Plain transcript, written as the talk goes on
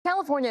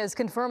California is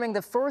confirming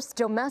the first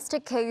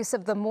domestic case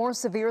of the more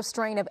severe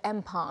strain of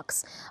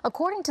mpox.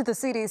 According to the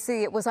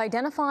CDC, it was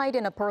identified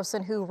in a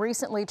person who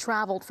recently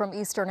traveled from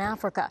Eastern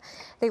Africa.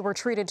 They were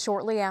treated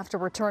shortly after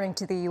returning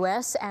to the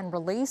U.S. and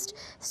released.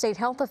 State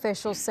health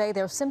officials say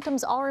their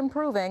symptoms are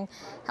improving.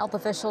 Health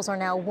officials are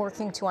now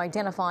working to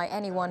identify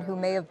anyone who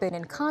may have been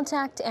in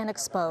contact and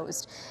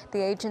exposed.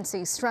 The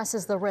agency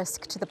stresses the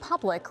risk to the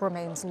public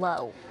remains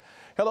low.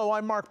 Hello,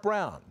 I'm Mark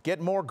Brown. Get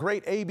more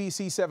great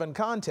ABC7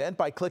 content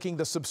by clicking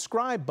the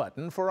subscribe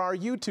button for our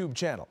YouTube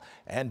channel.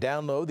 And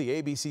download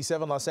the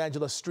ABC7 Los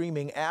Angeles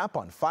streaming app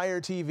on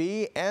Fire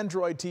TV,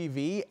 Android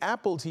TV,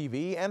 Apple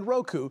TV, and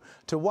Roku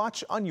to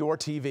watch on your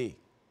TV.